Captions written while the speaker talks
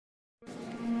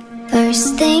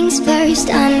First things first,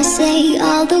 I'ma say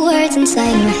all the words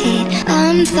inside my head.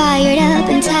 I'm fired up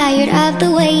and tired of the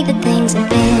way that things have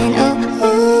been. Oh,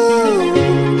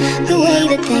 ooh, the way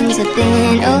that things have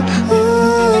been. Oh,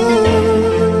 ooh.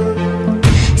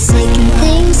 Second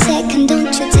thing second, don't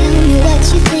you tell me what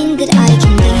you think that I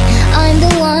can be. I'm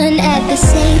the one at the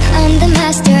sea, I'm the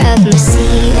master of my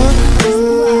sea. Oh,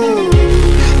 ooh,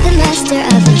 the master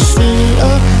of my sea.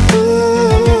 Oh,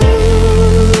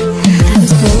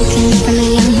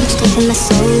 taking my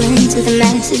soul into the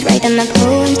masses, writing my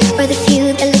poems for the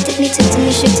few that looked at me, took to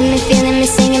me, shook to me, feeling me,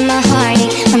 singing my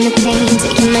heartache from the pain,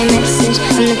 taking my message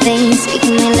from the veins,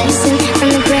 speaking my lesson from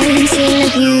the brain, seeing the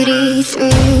beauty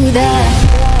through the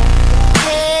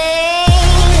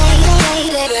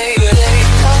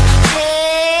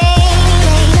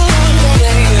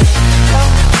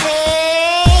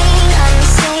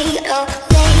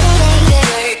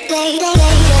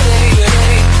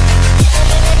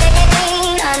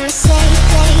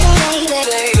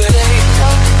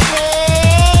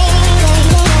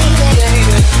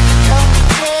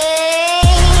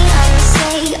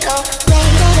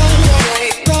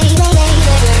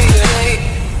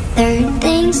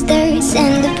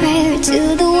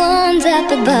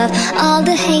above. All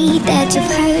the hate that you've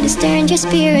heard has turned your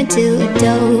spirit to a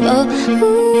dove. Oh,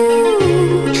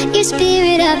 ooh, your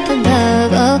spirit up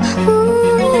above. Oh, ooh.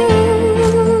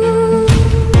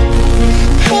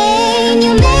 Hey,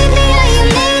 you made me a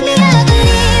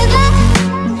believer,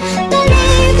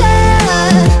 believer.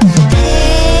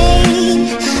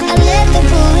 Hey, I let the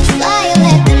bullets fly, I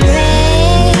let them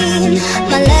rain.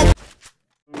 My love.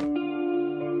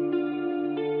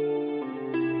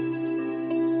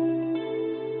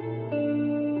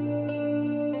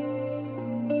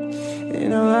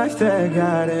 In a life that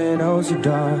got in, oh so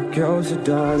dark, oh so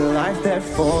dark. A life that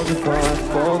falls apart,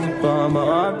 falls apart. My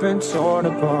heart been torn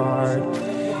apart,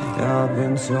 I've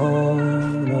been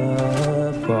torn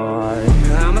apart.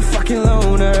 I'm a fucking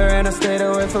loner and I stayed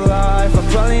away for life.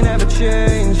 I'll probably never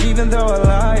change, even though I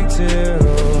like to.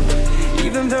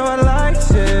 Even though I like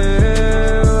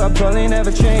to, I'll probably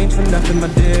never change for nothing, my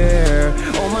dear.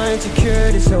 All my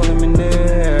insecurities holding me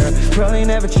near. Probably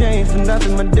never change for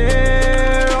nothing, my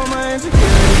dear. All my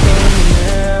insecurities holding me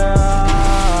near.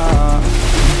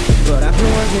 But I've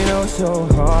been working oh so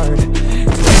hard to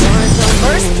find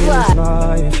something in this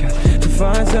life, to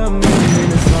find something in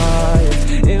this life.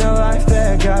 In a life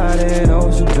that got it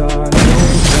oh so dark,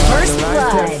 oh so dark. A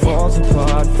life that falls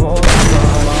apart, falls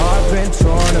apart. My heart been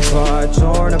torn apart,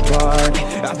 torn apart.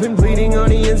 I've been bleeding on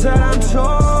the inside, I'm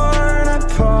torn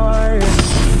apart.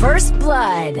 First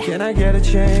blood. Can I get a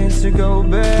chance to go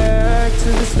back to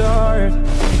the start?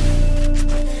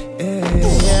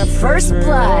 Yeah, first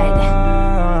blood.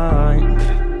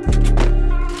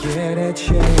 Get a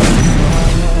chance to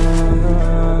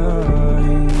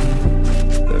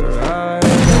find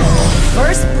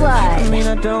first blood. I mean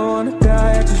I don't wanna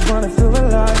die, I just wanna feel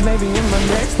alive. Maybe in my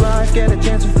next life, get a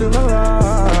chance to feel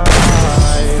alive.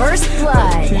 First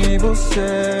blood. People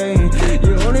say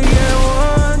you only get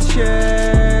one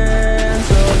chance,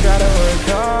 so I gotta work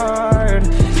hard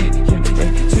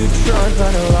to try and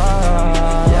find a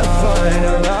life. Yeah, find a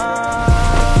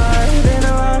life in a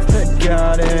life that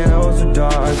got it oh so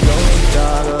dark, oh so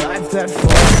dark. A life that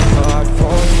falls apart,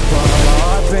 falls apart. My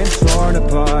heart been torn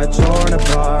apart, torn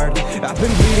apart. I've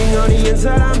been bleeding on the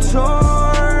inside, I'm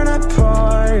torn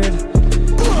apart.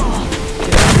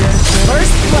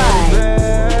 First blood.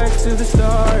 Back to the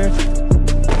start.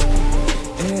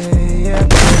 Yeah,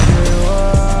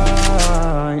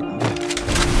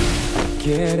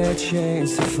 get a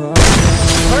chance to find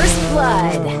first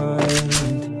blood.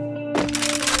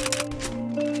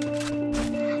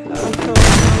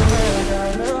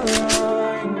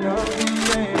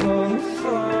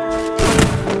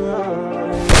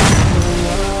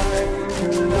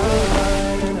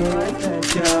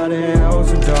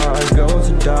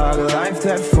 Dark, a life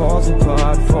that falls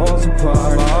apart, falls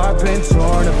apart. My heart been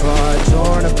torn apart,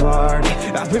 torn apart.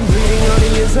 I've been bleeding on the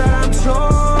inside, I'm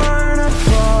torn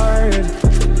apart.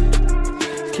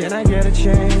 Can I get a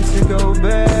chance to go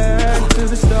back to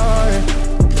the start?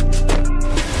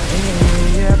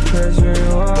 Yeah, press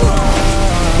rewind.